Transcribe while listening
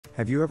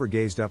Have you ever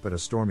gazed up at a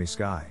stormy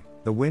sky,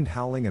 the wind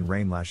howling and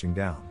rain lashing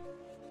down,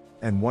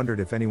 and wondered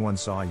if anyone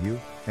saw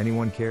you,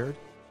 anyone cared?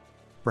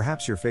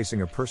 Perhaps you're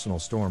facing a personal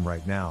storm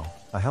right now,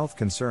 a health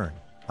concern,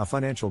 a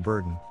financial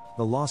burden,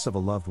 the loss of a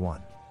loved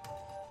one.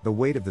 The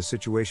weight of the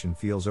situation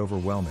feels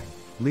overwhelming,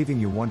 leaving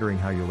you wondering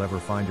how you'll ever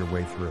find your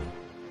way through.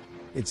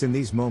 It's in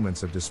these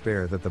moments of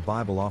despair that the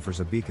Bible offers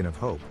a beacon of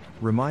hope,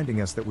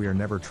 reminding us that we are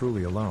never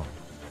truly alone.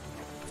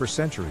 For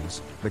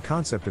centuries, the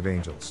concept of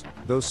angels,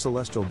 those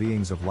celestial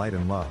beings of light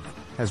and love,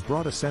 has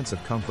brought a sense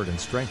of comfort and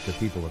strength to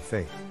people of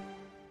faith.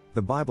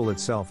 The Bible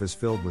itself is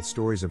filled with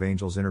stories of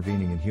angels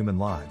intervening in human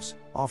lives,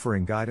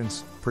 offering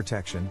guidance,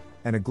 protection,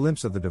 and a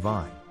glimpse of the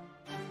divine.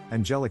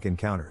 Angelic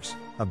encounters,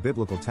 a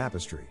biblical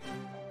tapestry.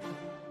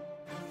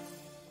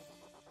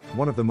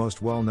 One of the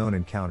most well-known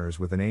encounters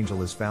with an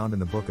angel is found in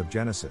the book of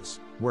Genesis,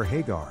 where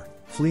Hagar,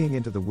 fleeing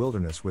into the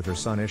wilderness with her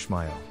son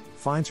Ishmael,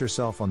 finds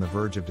herself on the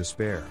verge of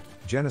despair.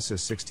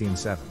 Genesis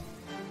 16:7.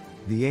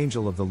 The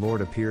angel of the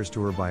Lord appears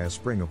to her by a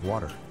spring of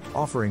water,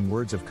 offering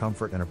words of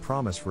comfort and a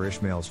promise for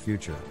Ishmael's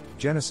future.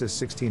 Genesis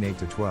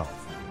 16:8-12.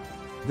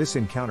 This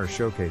encounter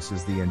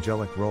showcases the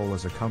angelic role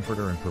as a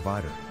comforter and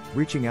provider,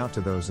 reaching out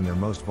to those in their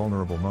most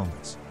vulnerable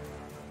moments.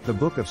 The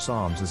book of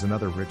Psalms is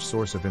another rich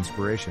source of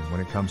inspiration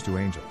when it comes to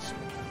angels.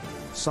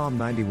 Psalm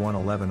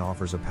 91:11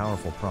 offers a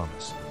powerful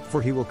promise,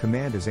 "For he will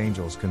command his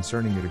angels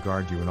concerning you to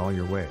guard you in all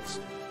your ways."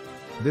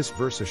 This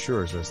verse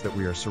assures us that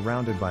we are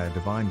surrounded by a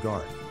divine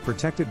guard,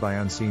 protected by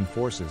unseen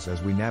forces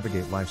as we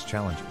navigate life's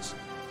challenges.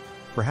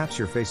 Perhaps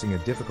you're facing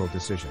a difficult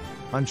decision,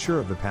 unsure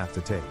of the path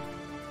to take.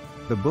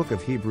 The book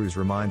of Hebrews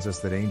reminds us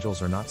that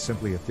angels are not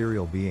simply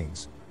ethereal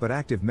beings, but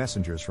active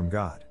messengers from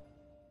God.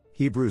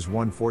 Hebrews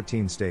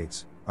 1:14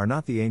 states, "Are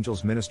not the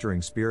angels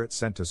ministering spirits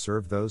sent to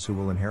serve those who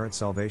will inherit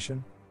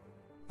salvation?"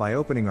 By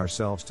opening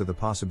ourselves to the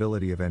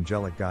possibility of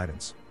angelic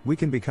guidance, we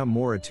can become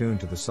more attuned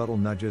to the subtle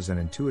nudges and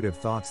intuitive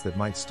thoughts that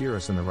might steer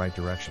us in the right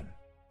direction.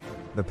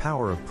 The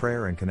power of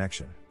prayer and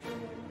connection.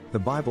 The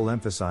Bible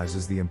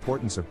emphasizes the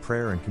importance of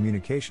prayer and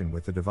communication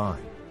with the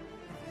divine.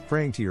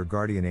 Praying to your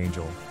guardian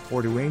angel,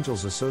 or to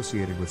angels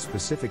associated with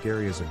specific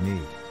areas of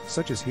need,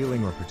 such as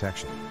healing or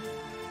protection.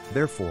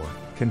 Therefore,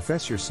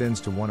 confess your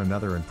sins to one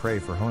another and pray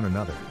for one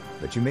another,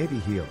 that you may be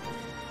healed.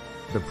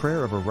 The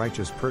prayer of a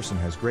righteous person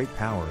has great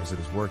power as it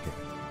is working.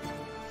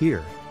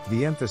 Here,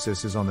 the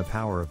emphasis is on the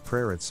power of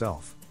prayer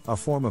itself, a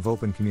form of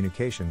open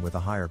communication with a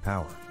higher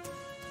power.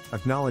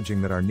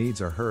 Acknowledging that our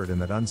needs are heard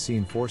and that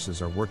unseen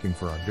forces are working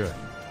for our good.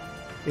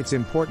 It's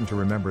important to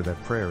remember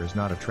that prayer is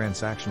not a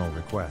transactional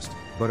request,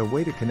 but a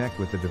way to connect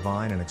with the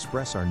divine and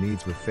express our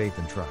needs with faith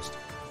and trust.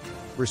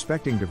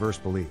 Respecting diverse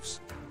beliefs.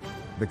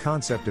 The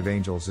concept of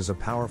angels is a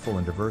powerful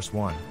and diverse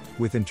one,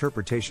 with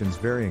interpretations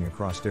varying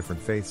across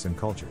different faiths and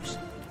cultures.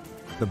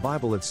 The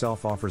Bible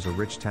itself offers a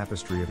rich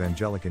tapestry of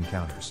angelic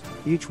encounters,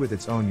 each with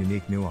its own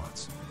unique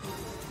nuance.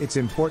 It's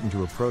important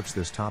to approach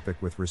this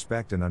topic with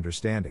respect and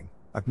understanding,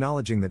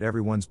 acknowledging that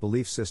everyone's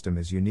belief system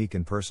is unique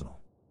and personal.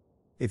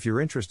 If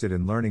you're interested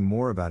in learning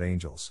more about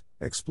angels,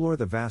 explore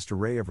the vast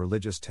array of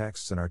religious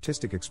texts and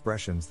artistic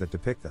expressions that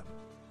depict them.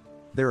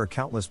 There are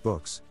countless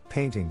books,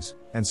 paintings,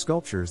 and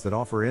sculptures that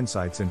offer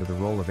insights into the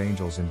role of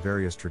angels in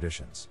various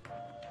traditions.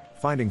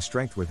 Finding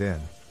strength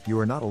within, you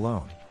are not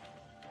alone.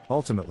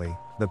 Ultimately,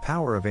 the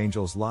power of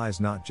angels lies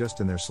not just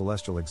in their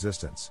celestial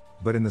existence,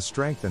 but in the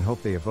strength and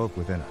hope they evoke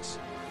within us.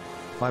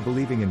 By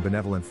believing in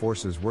benevolent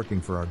forces working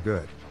for our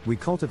good, we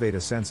cultivate a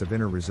sense of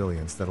inner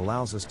resilience that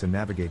allows us to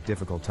navigate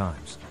difficult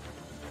times.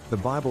 The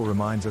Bible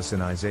reminds us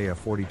in Isaiah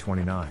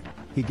 40:29,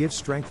 "He gives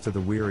strength to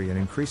the weary and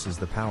increases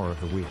the power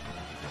of the weak."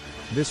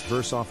 This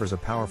verse offers a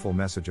powerful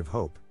message of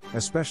hope,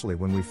 especially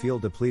when we feel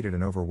depleted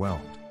and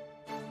overwhelmed.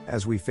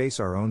 As we face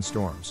our own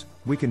storms,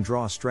 we can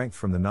draw strength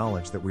from the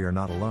knowledge that we are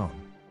not alone.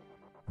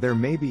 There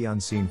may be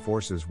unseen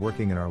forces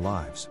working in our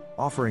lives,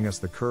 offering us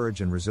the courage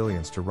and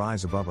resilience to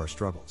rise above our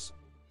struggles.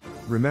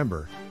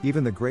 Remember,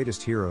 even the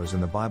greatest heroes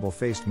in the Bible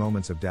faced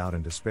moments of doubt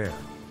and despair.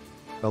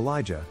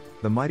 Elijah,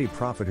 the mighty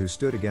prophet who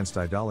stood against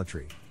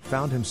idolatry,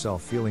 found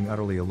himself feeling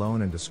utterly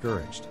alone and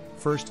discouraged.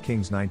 1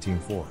 Kings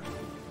 19:4.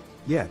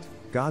 Yet,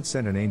 God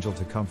sent an angel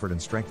to comfort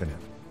and strengthen him,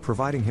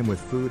 providing him with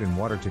food and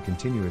water to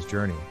continue his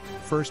journey.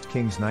 1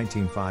 Kings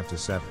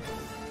 19:5-7.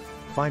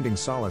 Finding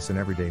solace in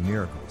everyday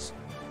miracles.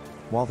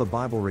 While the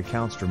Bible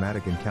recounts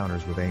dramatic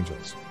encounters with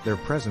angels, their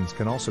presence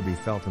can also be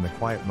felt in the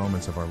quiet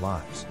moments of our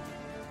lives.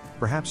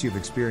 Perhaps you've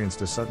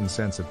experienced a sudden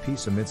sense of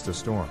peace amidst a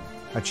storm,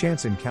 a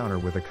chance encounter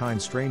with a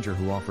kind stranger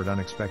who offered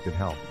unexpected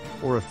help,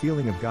 or a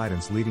feeling of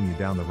guidance leading you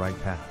down the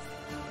right path.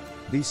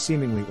 These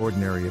seemingly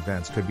ordinary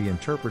events could be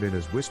interpreted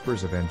as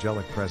whispers of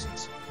angelic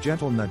presence,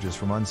 gentle nudges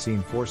from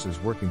unseen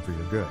forces working for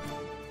your good.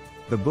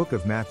 The book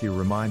of Matthew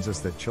reminds us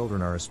that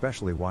children are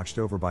especially watched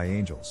over by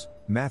angels,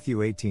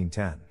 Matthew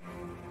 18:10.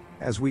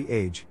 As we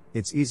age,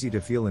 it's easy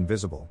to feel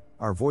invisible,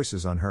 our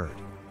voices unheard.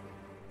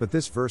 But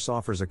this verse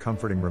offers a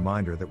comforting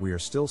reminder that we are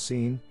still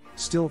seen,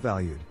 still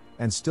valued,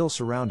 and still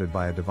surrounded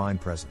by a divine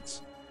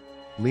presence.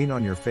 Lean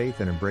on your faith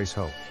and embrace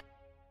hope.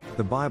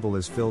 The Bible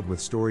is filled with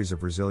stories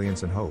of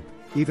resilience and hope,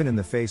 even in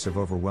the face of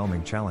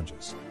overwhelming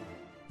challenges.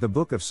 The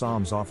book of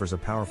Psalms offers a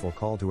powerful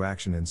call to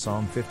action in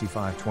Psalm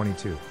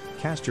 55:22.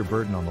 Cast your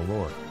burden on the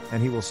Lord,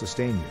 and He will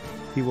sustain you.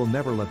 He will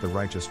never let the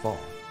righteous fall.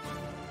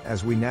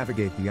 As we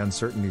navigate the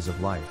uncertainties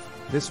of life,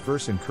 this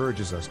verse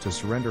encourages us to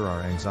surrender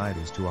our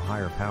anxieties to a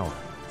higher power,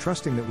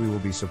 trusting that we will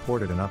be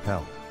supported and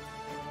upheld.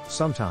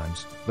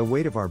 Sometimes, the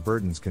weight of our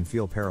burdens can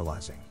feel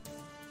paralyzing.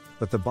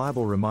 But the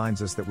Bible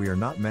reminds us that we are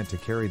not meant to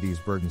carry these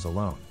burdens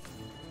alone.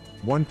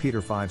 1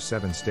 Peter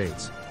 5:7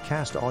 states,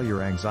 "Cast all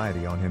your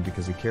anxiety on Him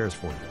because He cares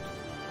for you."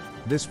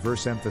 This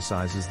verse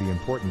emphasizes the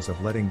importance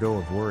of letting go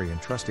of worry and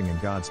trusting in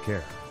God's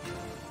care.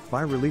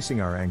 By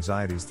releasing our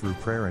anxieties through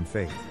prayer and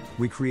faith,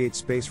 we create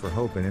space for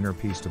hope and inner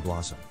peace to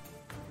blossom.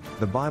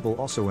 The Bible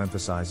also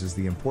emphasizes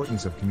the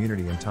importance of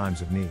community in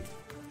times of need.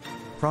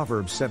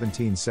 Proverbs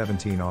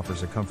 17:17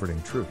 offers a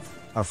comforting truth: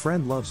 "A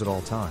friend loves at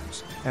all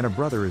times, and a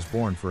brother is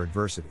born for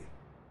adversity."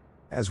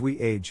 As we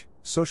age,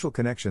 social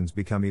connections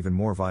become even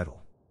more vital.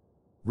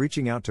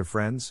 Reaching out to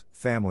friends,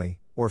 family,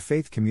 or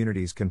faith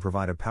communities can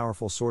provide a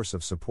powerful source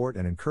of support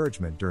and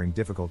encouragement during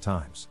difficult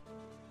times.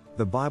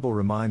 The Bible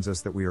reminds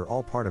us that we are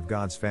all part of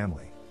God's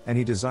family, and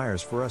He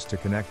desires for us to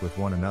connect with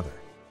one another.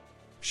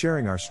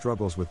 Sharing our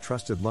struggles with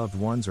trusted loved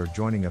ones or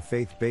joining a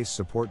faith-based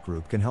support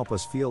group can help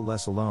us feel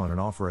less alone and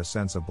offer a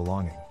sense of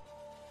belonging.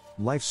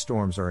 Life's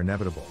storms are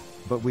inevitable,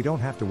 but we don't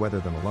have to weather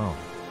them alone.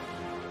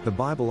 The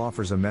Bible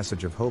offers a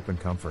message of hope and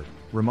comfort,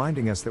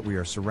 reminding us that we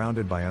are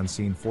surrounded by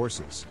unseen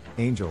forces,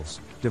 angels,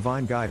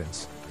 divine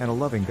guidance, and a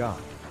loving God.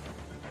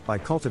 By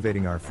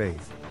cultivating our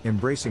faith,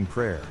 embracing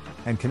prayer,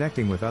 and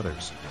connecting with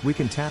others, we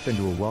can tap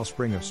into a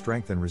wellspring of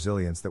strength and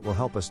resilience that will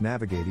help us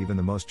navigate even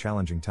the most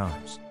challenging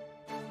times.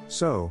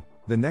 So,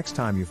 the next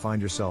time you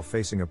find yourself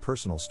facing a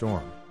personal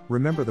storm,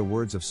 remember the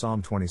words of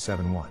Psalm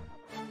 27:1.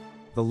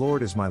 "The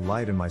Lord is my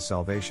light and my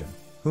salvation,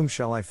 whom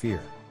shall I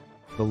fear?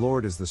 The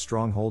Lord is the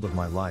stronghold of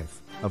my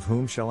life, of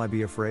whom shall I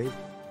be afraid?"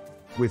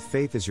 With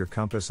faith as your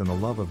compass and the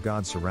love of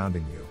God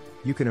surrounding you,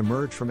 you can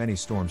emerge from any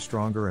storm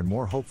stronger and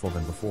more hopeful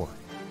than before.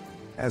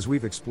 As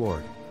we've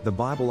explored, the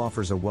Bible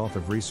offers a wealth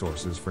of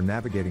resources for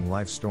navigating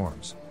life's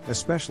storms,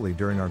 especially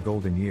during our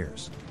golden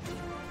years.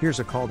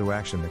 Here's a call to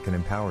action that can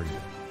empower you.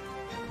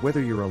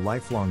 Whether you're a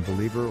lifelong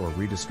believer or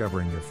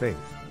rediscovering your faith,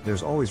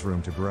 there's always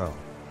room to grow.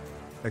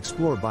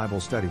 Explore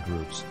Bible study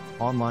groups,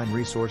 online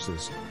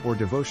resources, or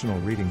devotional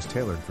readings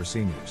tailored for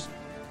seniors.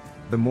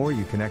 The more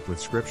you connect with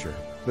Scripture,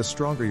 the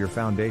stronger your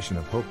foundation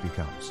of hope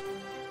becomes.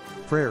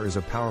 Prayer is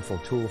a powerful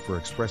tool for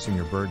expressing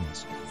your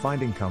burdens,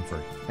 finding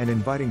comfort, and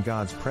inviting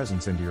God's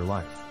presence into your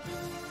life.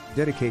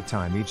 Dedicate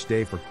time each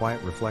day for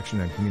quiet reflection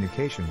and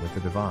communication with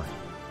the divine.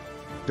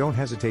 Don't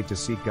hesitate to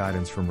seek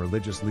guidance from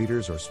religious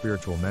leaders or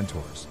spiritual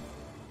mentors.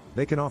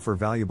 They can offer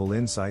valuable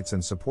insights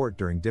and support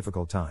during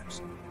difficult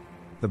times.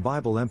 The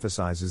Bible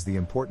emphasizes the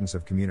importance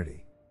of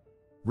community.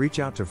 Reach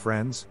out to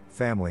friends,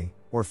 family,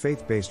 or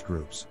faith-based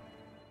groups.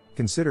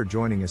 Consider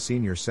joining a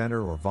senior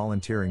center or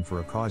volunteering for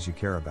a cause you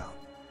care about.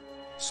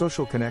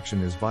 Social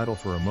connection is vital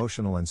for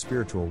emotional and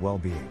spiritual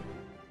well-being.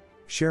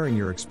 Sharing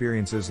your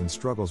experiences and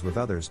struggles with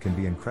others can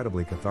be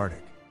incredibly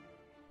cathartic.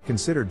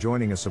 Consider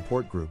joining a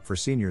support group for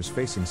seniors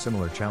facing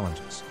similar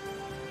challenges.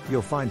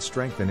 You'll find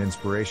strength and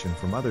inspiration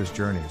from others'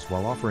 journeys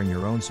while offering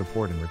your own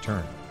support in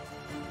return.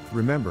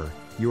 Remember,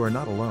 you are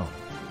not alone.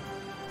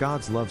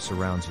 God's love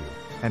surrounds you,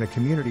 and a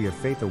community of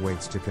faith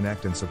awaits to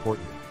connect and support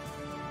you.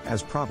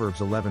 As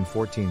Proverbs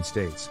 11:14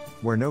 states,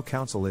 "Where no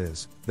counsel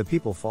is, the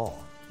people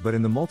fall, but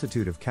in the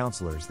multitude of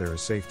counselors there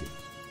is safety."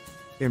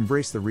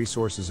 Embrace the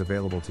resources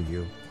available to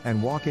you,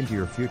 and walk into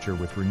your future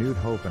with renewed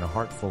hope and a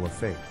heart full of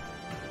faith.